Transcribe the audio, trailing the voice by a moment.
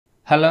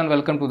Hello and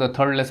welcome to the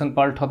third lesson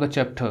part of the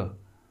chapter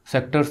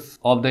Sectors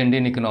of the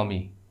Indian Economy।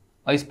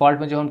 और इस part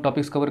में जो हम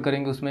topics cover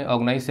करेंगे उसमें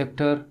organise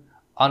sector,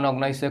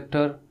 unorganised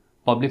sector,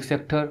 public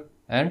sector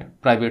and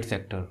private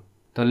sector.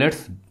 तो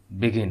let's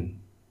begin.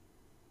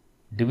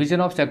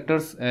 Division of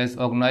sectors as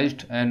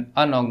organised and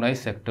unorganised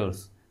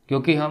sectors.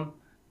 क्योंकि हम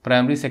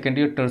प्राइमरी,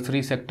 सेकेंडरी और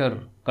टर्सरी सेक्टर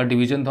का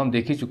डिवीजन तो हम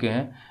देख ही चुके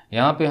हैं,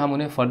 यहाँ पे हम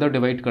उन्हें फर्दर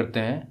डिवाइड करते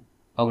हैं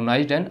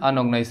ऑर्गेनाइज्ड एंड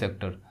अनऑर्गेनाइज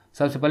सेक्टर।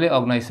 सबसे पहले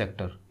ऑर्गेनाइज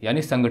सेक्टर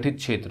यानी संगठित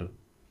क्षेत्र।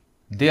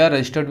 They are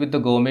registered with the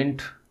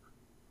government.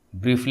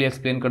 Briefly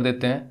explain कर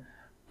देते हैं।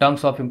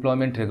 टर्म्स ऑफ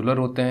एम्प्लॉयमेंट रेगुलर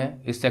होते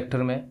हैं इस सेक्टर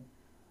में।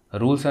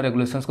 रूल्स एंड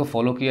रेगुलेशंस को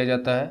फॉलो किया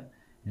जाता है।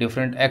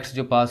 डिफरेंट एक्ट्स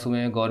जो पास हुए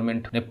हैं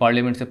गवर्नमेंट ने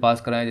पार्लियामेंट से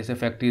पास कराए, जैसे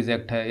फैक्ट्रीज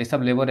एक्ट है, ये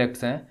सब लेबर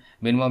एक्ट्स हैं।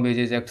 मिनिमम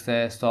वेजेज एक्ट्स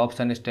है,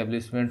 शॉप्स एंड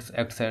एस्टेब्लिशमेंट्स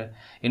एक्ट्स है,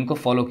 इनको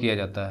फॉलो किया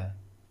जाता है।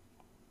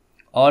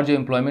 और जो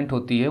एम्प्लॉयमेंट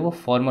होती है वो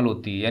फॉर्मल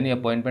होती है, यानी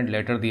अपॉइंटमेंट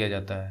लेटर दिया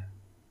जाता है,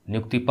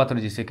 नियुक्ति पत्र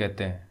जिसे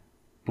कहते हैं।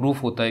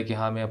 प्रूफ होता है कि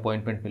हाँ हमें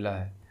अपॉइंटमेंट मिला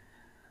है।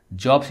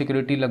 जॉब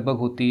सिक्योरिटी लगभग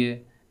होती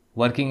है।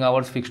 वर्किंग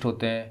आवर्स फिक्स्ड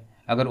होते हैं।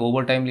 अगर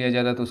ओवर टाइम लिया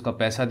जाता है तो उसका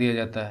पैसा दिया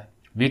जाता है।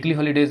 वीकली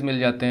हॉलीडेज़ मिल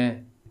जाते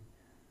हैं।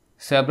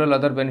 सेवरल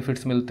अदर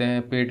बेनिफिट्स मिलते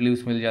हैं। पेड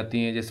लीव्स मिल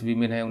जाती हैं, जैसे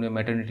वीमेन है उन्हें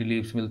मैटरनिटी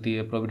लीव्स मिलती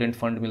है। प्रोविडेंट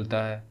फंड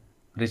मिलता है।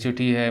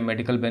 ग्रेच्युटी है,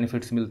 मेडिकल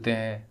बेनिफिट्स मिलते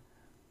हैं।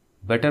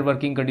 बेटर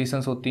वर्किंग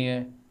कंडीशंस होती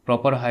हैं।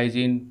 Proper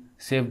hygiene,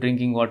 safe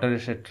drinking water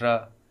etcetera.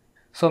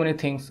 So many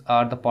things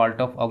are the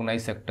part of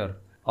organise sector.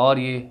 और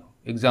ये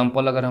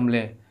एग्जाम्पल अगर हम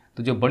लें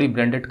तो जो बड़ी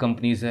ब्रांडेड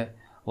कंपनीज़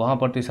है वहाँ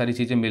पर तो ये सारी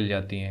चीज़ें मिल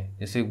जाती हैं,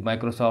 जैसे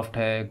माइक्रोसॉफ्ट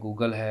है,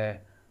 गूगल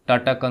है,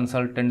 टाटा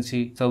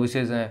कंसल्टेंसी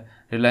सर्विसेज हैं,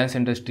 रिलायंस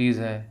इंडस्ट्रीज़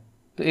है।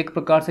 तो एक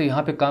प्रकार से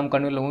यहाँ पे काम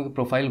करने वाले लोगों की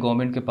प्रोफाइल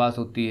गवर्नमेंट के पास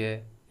होती है,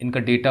 इनका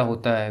डेटा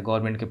होता है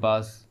गवर्नमेंट के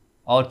पास।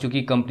 और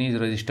चूँकि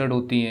कंपनीज रजिस्टर्ड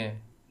होती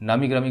हैं,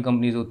 नामी ग्रामी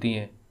कंपनीज होती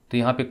हैं, तो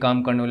यहाँ पे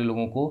काम करने वाले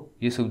लोगों को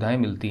ये सुविधाएँ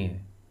मिलती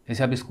हैं।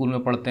 जैसे आप स्कूल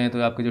में पढ़ते हैं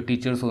तो आपके जो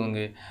टीचर्स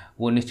होंगे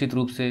वो निश्चित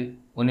रूप से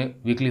उन्हें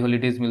वीकली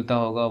हॉलीडेज़ मिलता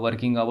होगा,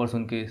 वर्किंग आवर्स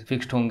उनके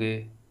फिक्स्ड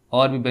होंगे,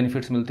 और भी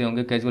बेनिफिट्स मिलते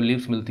होंगे, कैजुअल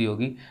लीव्स मिलती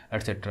होगी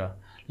एट्सेट्रा।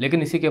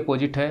 लेकिन इसी के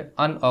अपोजिट है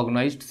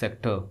अनऑर्गेनाइज्ड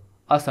सेक्टर,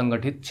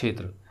 असंगठित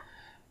क्षेत्र।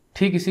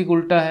 ठीक इसी को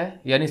उल्टा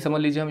है, यानी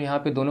समझ लीजिए हम यहाँ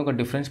पे दोनों का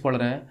डिफरेंस पढ़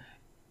रहे हैं।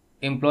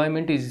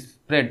 Employment is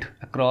spread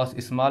across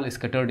small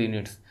scattered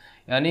units,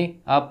 यानी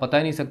आप पता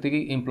ही नहीं सकते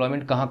कि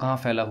एम्प्लॉयमेंट कहाँ कहाँ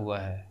फैला हुआ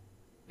है।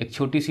 एक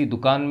छोटी सी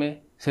दुकान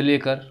में से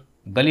लेकर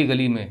गली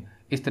गली में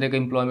इस तरह का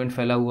एम्प्लॉयमेंट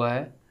फैला हुआ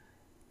है।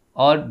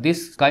 और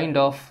this kind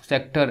of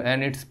sector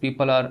and it's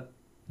people are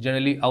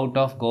generally out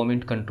of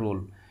government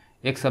control.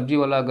 एक सब्जी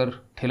वाला अगर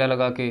ठेला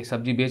लगा के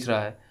सब्जी बेच रहा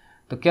है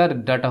तो क्या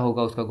डाटा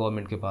होगा उसका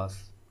गवर्नमेंट के पास।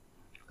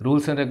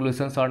 Rules and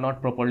regulations are not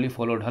properly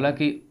followed.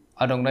 हालांकि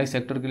अनऑर्गेनाइज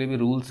सेक्टर के लिए भी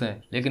रूल्स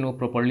हैं, लेकिन वो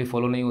प्रॉपर्ली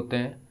फॉलो नहीं होते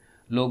हैं।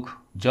 लोग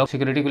जॉब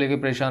सिक्योरिटी को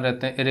लेकर परेशान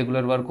रहते हैं।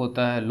 इरेगुलर वर्क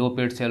होता है, लो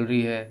पेड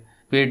सैलरी है,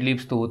 पेड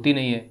लीव्स तो होती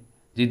नहीं है,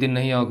 जिस दिन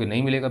नहीं आओगे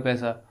नहीं मिलेगा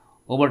पैसा।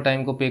 ओवर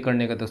टाइम को पे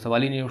करने का तो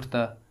सवाल ही नहीं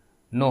उठता।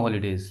 No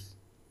holidays,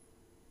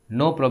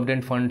 no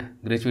provident fund,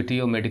 gratuity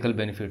और मेडिकल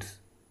बेनिफिट्स।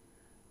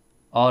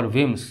 और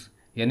विम्स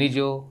यानी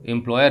जो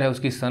एम्प्लॉयर है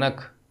उसकी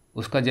सनक,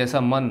 उसका जैसा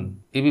मन,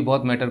 ये भी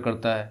बहुत मैटर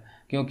करता है।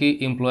 क्योंकि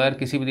एम्प्लॉयर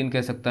किसी भी दिन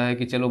कह सकता है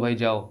कि चलो भाई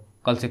जाओ,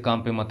 कल से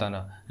काम पे मत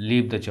आना,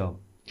 लीव द जॉब।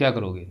 क्या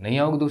करोगे? नहीं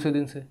आओगे दूसरे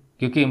दिन से,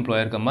 क्योंकि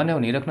एम्प्लॉयर का मन है, वो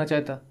नहीं रखना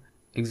चाहता।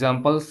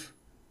 एग्जाम्पल्स,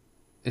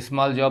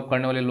 स्मॉल जॉब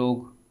करने वाले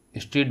लोग,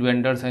 स्ट्रीट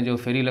वेंडर्स हैं जो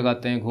फेरी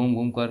लगाते हैं, घूम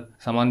घूम कर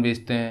सामान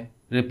बेचते हैं,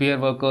 रिपेयर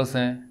वर्कर्स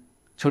हैं,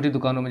 छोटी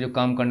दुकानों में जो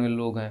काम करने वाले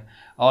लोग हैं,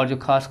 और जो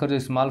खासकर जो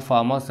स्मॉल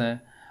फार्मर्स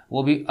हैं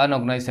वो भी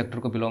अनऑर्गेनाइज सेक्टर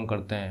को बिलोंग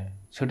करते हैं।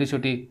 छोटी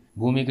छोटी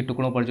भूमि के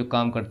टुकड़ों पर जो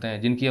काम करते हैं,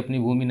 जिनकी अपनी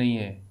भूमि नहीं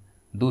है,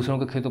 दूसरों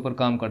के खेतों पर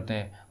काम करते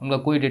हैं, उनका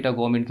कोई डेटा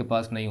गवर्नमेंट के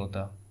पास नहीं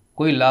होता,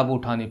 कोई लाभ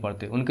उठा नहीं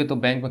पड़ते, उनके तो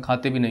बैंक में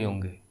खाते भी नहीं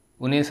होंगे,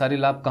 उन्हें ये सारे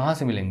लाभ कहाँ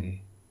से मिलेंगे।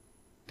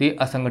 तो ये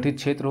असंगठित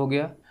क्षेत्र हो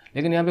गया।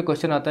 लेकिन यहाँ पे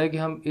क्वेश्चन आता है कि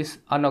हम इस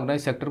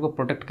अनऑर्गेनाइज सेक्टर को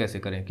प्रोटेक्ट कैसे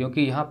करें,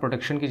 क्योंकि यहाँ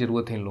प्रोटेक्शन की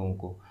ज़रूरत है इन लोगों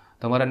को।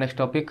 तो हमारा next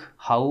topic,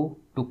 how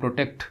to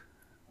protect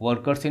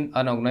workers in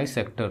unorganised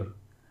sector.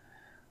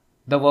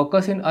 The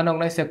workers in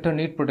unorganized sector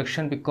need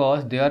protection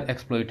because they are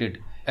exploited.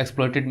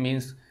 Exploited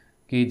means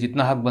कि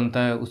जितना हक बनता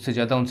है उससे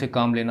ज़्यादा उनसे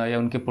काम लेना या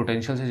उनके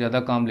पोटेंशियल से ज़्यादा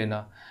काम लेना,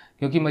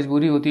 क्योंकि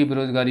मजबूरी होती है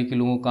बेरोज़गारी की,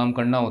 लोगों को काम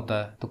करना होता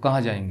है तो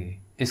कहाँ जाएंगे।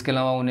 इसके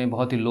अलावा उन्हें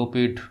बहुत ही लो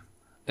पेड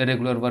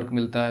इरेगुलर वर्क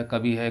मिलता है,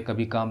 कभी है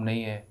कभी काम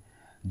नहीं है।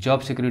 जॉब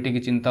सिक्योरिटी की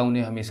चिंता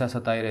उन्हें हमेशा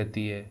सताए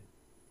रहती है,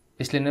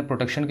 इसलिए इन्हें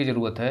प्रोटेक्शन की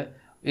ज़रूरत है।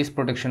 इस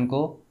प्रोटेक्शन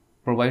को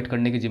प्रोवाइड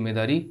करने की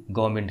जिम्मेदारी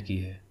गवर्नमेंट की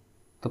है।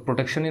 तो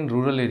प्रोटेक्शन इन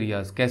रूरल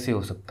एरियाज़ कैसे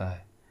हो सकता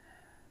है?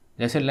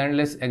 जैसे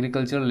लैंडलेस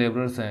एग्रीकल्चरल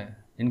लेबरर्स हैं,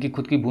 जिनकी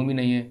खुद की भूमि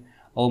नहीं है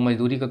और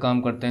मजदूरी का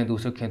काम करते हैं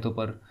दूसरे खेतों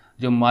पर।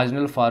 जो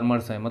मार्जिनल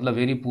फार्मर्स हैं, मतलब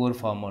वेरी पुअर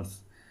फार्मर्स।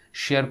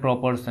 शेयर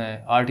प्रॉपर्स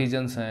हैं,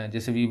 आर्टिजन्स हैं,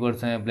 जैसे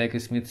वीवर्स हैं, ब्लैक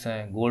स्मिथ्स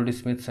हैं, गोल्ड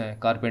स्मिथ्स हैं,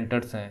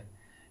 कारपेंटर्स हैं।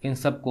 इन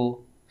सब को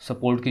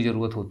सपोर्ट की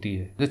ज़रूरत होती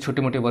है, जो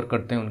छोटे मोटे वर्क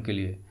करते हैं उनके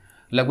लिए।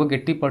 लगभग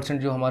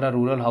 80% जो हमारा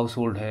रूरल हाउस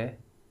होल्ड है,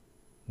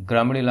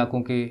 ग्रामीण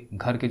इलाकों के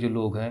घर के जो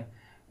लोग हैं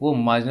वो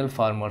मार्जिनल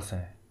फार्मर्स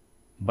हैं,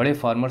 बड़े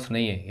फार्मर्स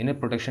नहीं है। इन्हें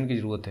प्रोटेक्शन की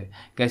ज़रूरत है।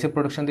 कैसे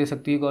प्रोटेक्शन दे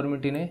सकती है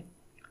गवर्नमेंट?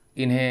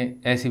 इन्हें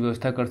ऐसी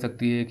व्यवस्था कर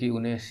सकती है कि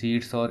उन्हें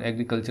सीड्स और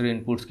एग्रीकल्चर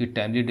इनपुट्स की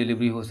टाइमली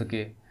डिलीवरी हो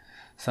सके,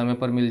 समय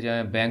पर मिल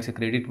जाए, बैंक से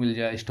क्रेडिट मिल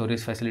जाए,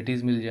 स्टोरेज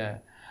फैसिलिटीज़ मिल जाए,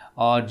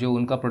 और जो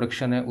उनका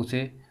प्रोडक्शन है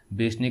उसे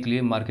बेचने के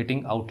लिए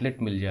मार्केटिंग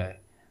आउटलेट मिल जाए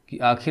कि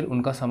आखिर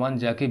उनका सामान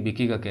जाके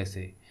बिकेगा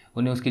कैसे,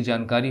 उन्हें उसकी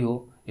जानकारी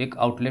हो, एक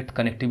आउटलेट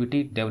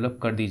कनेक्टिविटी डेवलप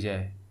कर दी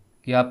जाए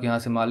कि आप यहाँ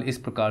से माल इस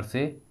प्रकार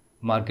से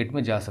मार्केट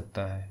में जा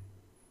सकता है।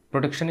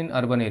 Production in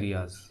urban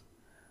areas,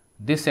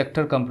 this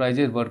sector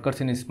comprises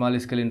workers in small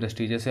scale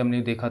industry. जैसे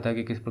हमने देखा था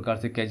कि किस प्रकार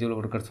से कैजुअल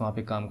वर्कर्स वहाँ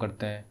पे काम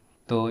करते हैं,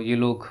 तो ये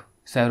लोग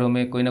शहरों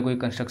में कोई ना कोई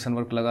कंस्ट्रक्शन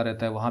वर्क लगा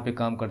रहता है, वहाँ पे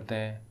काम करते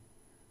हैं।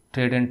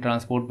 ट्रेड एंड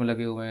ट्रांसपोर्ट में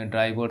लगे हुए हैं,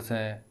 ड्राइवर्स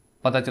हैं,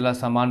 पता चला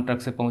सामान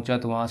ट्रक से पहुंचा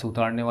तो वहाँ से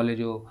उतारने वाले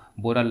जो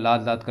बोरा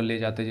लाद लाद कर ले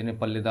जाते हैं जिन्हें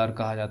पल्लेदार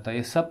कहा जाता है,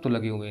 ये सब तो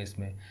लगे हुए हैं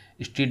इसमें।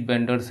 स्ट्रीट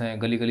वेंडर्स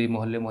हैं, गली गली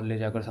मोहल्ले मोहल्ले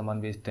जाकर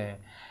सामान बेचते हैं।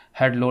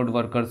 हेड लोड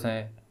वर्कर्स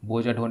हैं,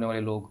 बोझा ढोने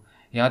वाले लोग।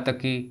 यहाँ तक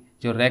कि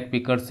जो रैक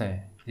पिकर्स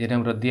हैं, जिन्हें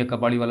हम रद्दी या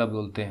कबाड़ी वाला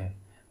बोलते हैं।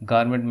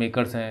 गारमेंट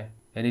मेकर्स हैं,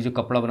 यानी जो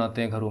कपड़ा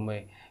बनाते हैं घरों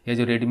में, या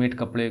जो रेडीमेड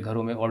कपड़े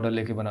घरों में ऑर्डर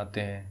लेके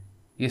बनाते हैं।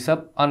 ये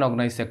सब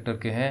अनऑर्गेनाइज सेक्टर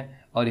के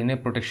हैं और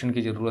इन्हें प्रोटेक्शन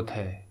की ज़रूरत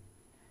है।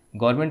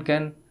 Government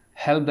can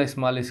help the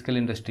small scale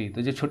industry,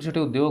 तो जो छोटे छोटे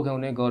उद्योग हैं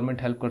उन्हें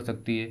गवर्नमेंट हेल्प कर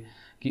सकती है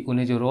कि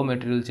उन्हें जो रॉ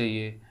मटेरियल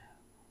चाहिए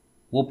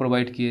वो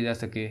प्रोवाइड किए जा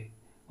सके,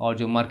 और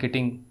जो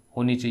मार्केटिंग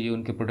होनी चाहिए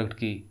उनके प्रोडक्ट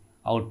की,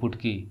 आउटपुट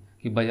की,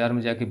 कि बाज़ार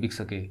में जाके बिक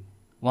सके,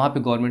 वहाँ पे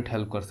गवर्नमेंट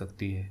हेल्प कर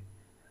सकती है।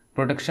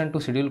 Protection to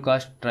schedule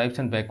caste, tribes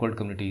and backward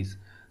communities,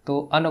 तो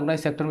अनऑर्गेनाइज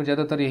सेक्टर में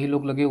ज़्यादातर यही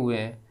लोग लगे हुए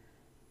हैं।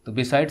 तो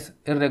besides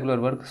irregular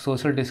work,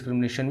 social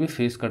discrimination भी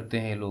फेस करते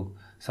हैं ये लोग,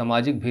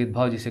 सामाजिक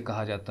भेदभाव जिसे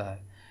कहा जाता है।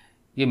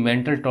 ये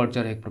मेंटल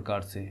टॉर्चर है एक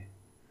प्रकार से।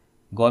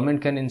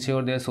 Government can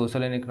ensure their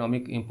social and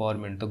economic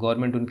empowerment, तो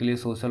गवर्नमेंट उनके लिए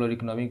सोशल और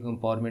इकोनॉमिक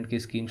एम्पावरमेंट की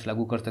स्कीम्स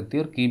लागू कर सकती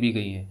है और की भी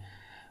गई हैं।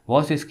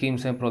 बहुत सी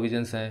स्कीम्स हैं,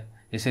 प्रोविजंस हैं,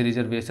 जैसे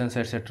रिजर्वेशंस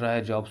एटसेट्रा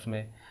है जॉब्स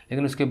में,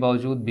 लेकिन उसके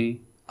बावजूद भी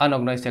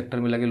अनऑर्गेनाइज सेक्टर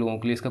में लगे लोगों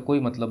के लिए इसका कोई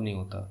मतलब नहीं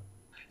होता।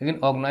 लेकिन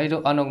ऑर्गेनाइज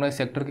और अनऑर्गेनाइज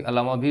सेक्टर के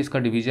अलावा भी इसका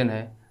डिवीजन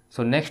है।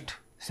 So next,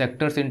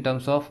 sectors in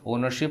terms of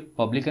ownership,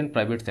 public and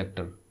private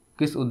sector.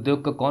 किस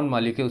उद्योग का कौन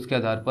मालिक है उसके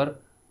आधार पर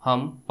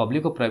हम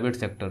पब्लिक और प्राइवेट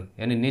सेक्टर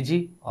यानी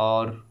निजी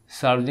और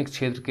सार्वजनिक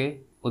क्षेत्र के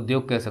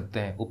उद्योग कह सकते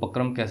हैं,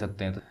 उपक्रम कह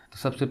सकते हैं। तो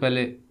सबसे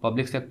पहले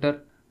पब्लिक सेक्टर,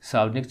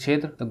 सार्वजनिक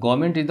क्षेत्र। The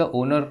government is the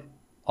owner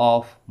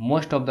of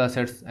most of the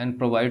assets and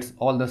provides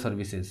all the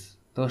services.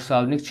 तो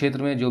सार्वजनिक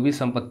क्षेत्र में जो भी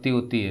संपत्ति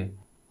होती है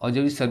और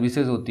जो भी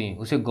सर्विसेज होती हैं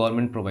उसे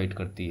गवर्नमेंट प्रोवाइड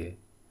करती है।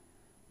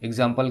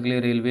 एग्जाम्पल के लिए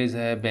रेलवेज़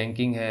है,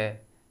 बैंकिंग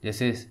है,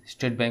 जैसे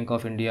state bank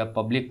of India,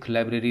 public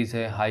libraries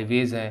है,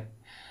 हाईवेज़ हैं,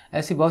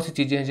 ऐसी बहुत सी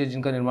चीज़ें हैं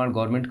जिनका निर्माण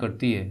गवर्नमेंट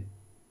करती है।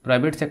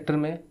 प्राइवेट सेक्टर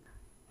में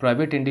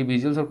प्राइवेट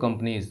इंडिविजुअल्स और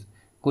कंपनीज़,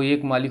 कोई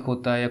एक मालिक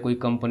होता है या कोई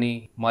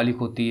कंपनी मालिक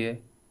होती है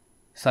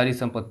सारी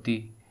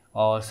संपत्ति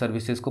और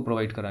सर्विसेज को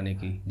प्रोवाइड कराने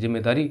की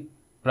जिम्मेदारी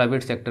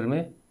प्राइवेट सेक्टर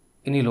में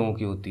इन्हीं लोगों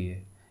की होती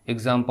है।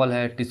 एग्जाम्पल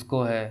है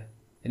टिस्को है,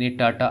 यानी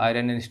Tata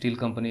iron and steel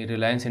company,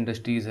 Reliance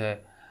industries है।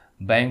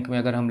 बैंक में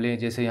अगर हम लें,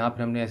 जैसे यहाँ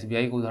पर हमने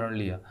एसबीआई का उदाहरण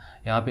लिया,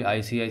 यहाँ पे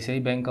आईसीआईसीआई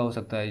बैंक का हो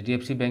सकता है,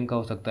 एचडीएफसी बैंक का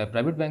हो सकता है,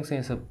 प्राइवेट बैंक से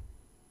हैं सब।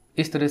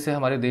 इस तरह से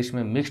हमारे देश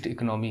में मिक्स्ड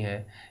इकोनॉमी है।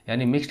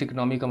 यानी मिक्स्ड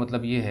इकोनॉमी का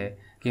मतलब ये है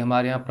कि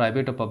हमारे यहाँ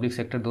प्राइवेट और पब्लिक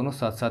सेक्टर दोनों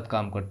साथ साथ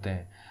काम करते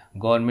हैं।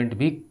 गवर्नमेंट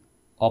भी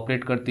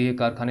ऑपरेट करती है,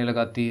 कारखाने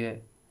लगाती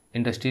है,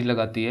 इंडस्ट्रीज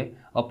लगाती है,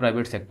 और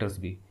प्राइवेट सेक्टर्स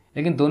भी,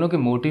 लेकिन दोनों के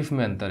मोटिव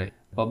में अंतर है।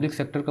 पब्लिक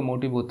सेक्टर का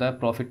मोटिव होता है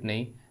प्रॉफिट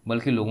नहीं,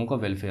 बल्कि लोगों का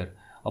वेलफेयर,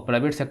 और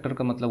प्राइवेट सेक्टर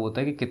का मतलब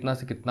होता है कि कितना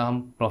से कितना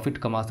हम प्रॉफिट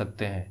कमा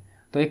सकते हैं।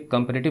 तो एक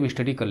कंपैरेटिव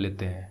स्टडी कर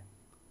लेते हैं।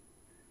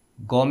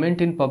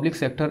 Government in public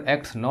sector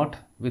acts not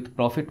with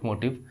profit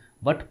motive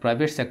but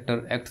private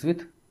sector acts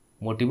with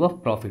motive of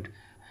profit.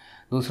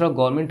 दूसरा,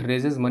 government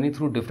raises money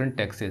through different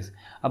taxes.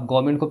 अब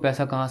गवर्नमेंट को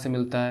पैसा कहाँ से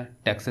मिलता है?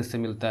 टैक्सेस से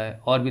मिलता है,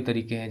 और भी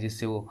तरीके हैं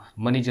जिससे वो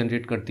मनी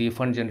जनरेट करती है,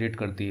 फंड जनरेट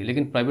करती है।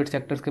 लेकिन प्राइवेट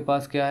सेक्टर्स के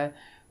पास क्या है?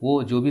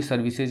 वो जो भी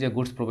सर्विसेज या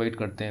गुड्स प्रोवाइड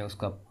करते हैं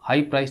उसका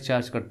हाई प्राइस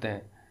चार्ज करते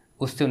हैं,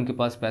 उससे उनके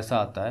पास पैसा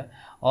आता है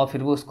और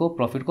फिर वो उसको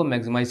प्रॉफिट को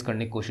मैक्सिमाइज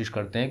करने की कोशिश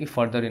करते हैं कि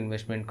फर्दर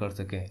इन्वेस्टमेंट कर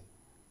सकें।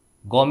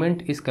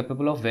 Government is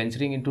capable of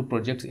venturing into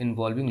projects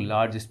involving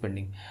large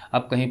spending.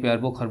 अब कहीं पे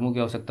अरबों खरबों की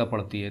आवश्यकता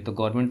पड़ती है तो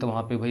गवर्नमेंट तो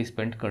वहाँ पे भाई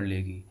स्पेंड कर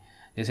लेगी,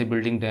 जैसे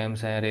बिल्डिंग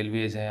डैम्स हैं,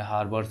 रेलवेज़ हैं,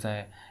 हार्बर्स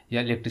हैं,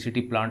 या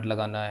इलेक्ट्रिसिटी प्लांट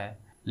लगाना है।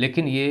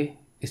 लेकिन ये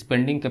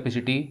स्पेंडिंग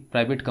कैपेसिटी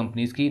प्राइवेट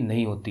कंपनीज़ की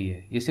नहीं होती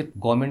है, ये सिर्फ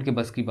गवर्नमेंट के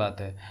बस की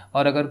बात है।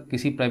 और अगर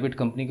किसी प्राइवेट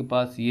कंपनी के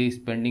पास ये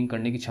स्पेंडिंग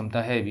करने की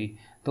क्षमता है भी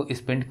तो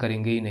स्पेंड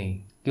करेंगे ही नहीं,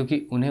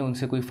 क्योंकि उन्हें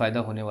उनसे कोई फ़ायदा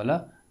होने वाला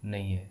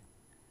नहीं है।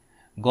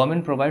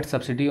 Government provide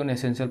subsidy on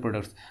essential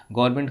products.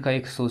 Government का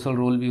एक सोशल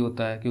रोल भी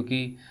होता है,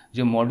 क्योंकि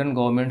जो मॉडर्न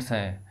गवर्नमेंट्स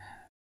हैं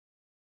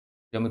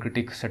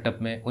डेमोक्रेटिक सेटअप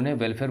में, उन्हें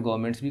वेलफेयर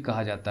गवर्नमेंट्स भी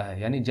कहा जाता है,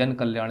 यानी जन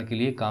कल्याण के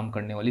लिए काम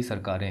करने वाली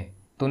सरकारें।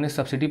 तो उन्हें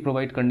सब्सिडी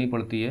प्रोवाइड करनी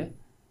पड़ती है।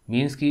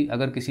 मीन्स कि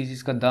अगर किसी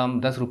चीज़ का दाम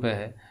 10 रुपये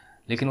है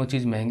लेकिन वो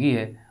चीज़ महंगी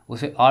है,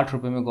 उसे 8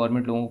 रुपये में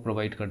गवर्नमेंट लोगों को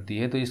प्रोवाइड करती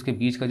है, तो इसके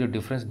बीच का जो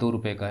डिफरेंस 2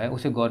 रुपये का है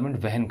उसे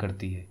गवर्नमेंट वहन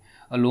करती है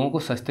और लोगों को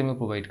सस्ते में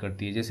प्रोवाइड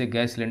करती है। जैसे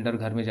गैस सिलेंडर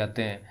घर में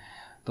जाते हैं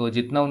तो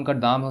जितना उनका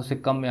दाम है उससे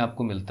कम में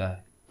आपको मिलता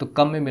है, तो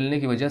कम में मिलने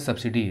की वजह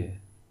सब्सिडी है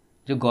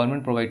जो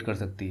गवर्नमेंट प्रोवाइड कर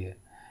सकती है।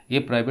 ये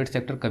प्राइवेट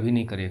सेक्टर कभी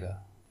नहीं करेगा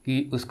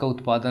कि उसका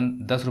उत्पादन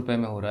 10 रुपये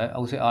में हो रहा है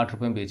और उसे 8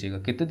 रुपये में बेचेगा।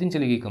 कितने दिन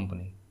चलेगी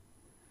कंपनी?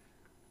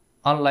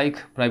 अनलाइक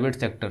प्राइवेट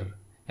सेक्टर,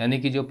 यानी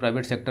कि जो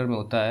प्राइवेट सेक्टर में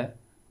होता है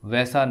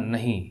वैसा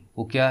नहीं।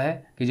 वो क्या है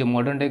कि जो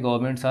modern day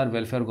governments are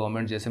welfare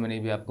government, जैसे मैंने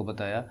भी आपको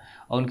बताया,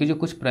 और उनकी जो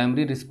कुछ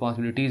प्राइमरी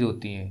रिस्पॉन्सिबिलिटीज़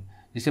होती हैं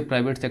जिसे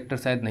प्राइवेट सेक्टर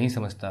शायद नहीं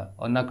समझता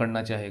और ना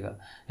करना चाहेगा,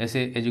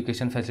 जैसे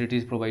एजुकेशन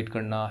फैसिलिटीज़ प्रोवाइड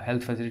करना,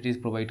 हेल्थ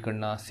फैसिलिटीज़ प्रोवाइड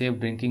करना, सेफ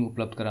ड्रिंकिंग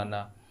उपलब्ध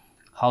कराना,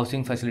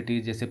 हाउसिंग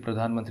फैसिलिटीज़ जैसे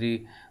प्रधानमंत्री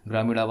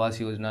Gramin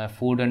Awas Yojana,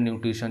 food and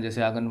nutrition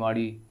जैसे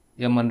आंगनवाड़ी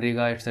या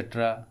MNREGA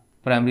etcetera,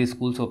 primary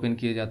schools open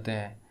किए जाते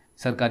हैं,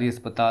 सरकारी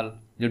अस्पताल,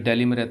 जो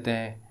दिल्ली में रहते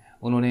हैं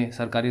उन्होंने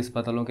सरकारी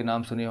अस्पतालों के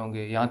नाम सुने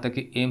होंगे, यहाँ तक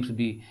कि एम्स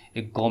भी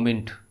एक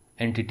गवर्नमेंट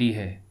एंटिटी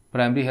है।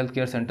 प्राइमरी हेल्थ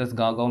केयर सेंटर्स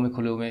गांव-गांव में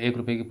खुले हुए हैं, 1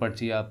 रुपये की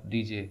पर्ची आप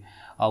दीजिए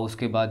और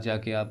उसके बाद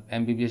जाके आप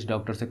MBBS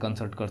डॉक्टर से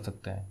कंसल्ट कर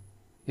सकते हैं।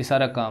 ये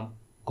सारा काम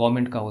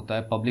गवर्नमेंट का होता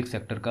है, पब्लिक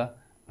सेक्टर का।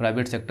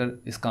 प्राइवेट सेक्टर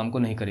इस काम को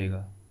नहीं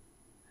करेगा।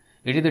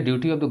 It is the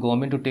duty of the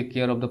government to take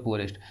care of the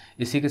poorest.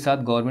 इसी के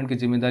साथ गवर्नमेंट की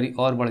जिम्मेदारी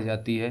और बढ़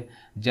जाती है,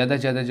 ज़्यादा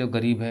से ज़्यादा जो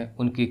गरीब हैं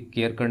उनकी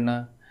केयर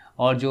करना,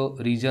 और जो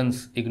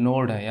रीजन्स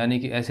इग्नोर्ड हैं, यानी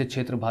कि ऐसे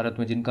क्षेत्र भारत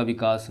में जिनका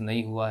विकास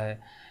नहीं हुआ है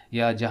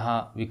या जहां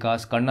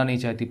विकास करना नहीं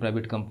चाहती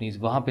प्राइवेट कंपनीज़,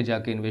 वहां पे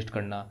जाके इन्वेस्ट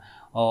करना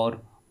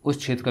और उस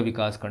क्षेत्र का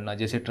विकास करना।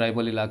 जैसे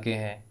ट्राइबल इलाके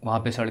हैं, वहां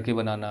पे सड़कें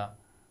बनाना,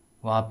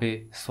 वहाँ पे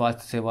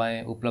स्वास्थ्य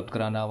सेवाएं उपलब्ध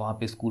कराना, वहाँ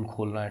पे स्कूल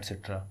खोलना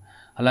एट्सेट्रा।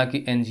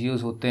 हालांकि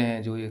NGOs होते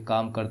हैं जो ये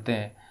काम करते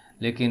हैं,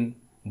 लेकिन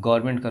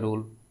गवर्नमेंट का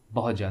रोल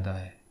बहुत ज़्यादा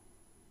है।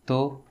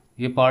 तो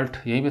ये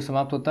पार्ट यहीं पे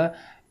समाप्त होता है।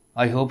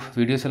 आई होप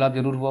वीडियो से लाभ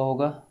जरूर हुआ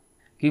होगा।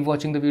 Keep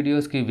watching the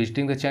videos, keep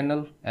visiting the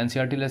channel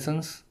NCERT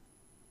Lessons.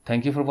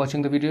 Thank you for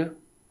watching the video.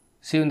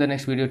 See you in the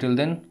next video. Till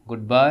then,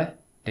 goodbye.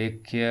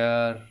 Take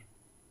care.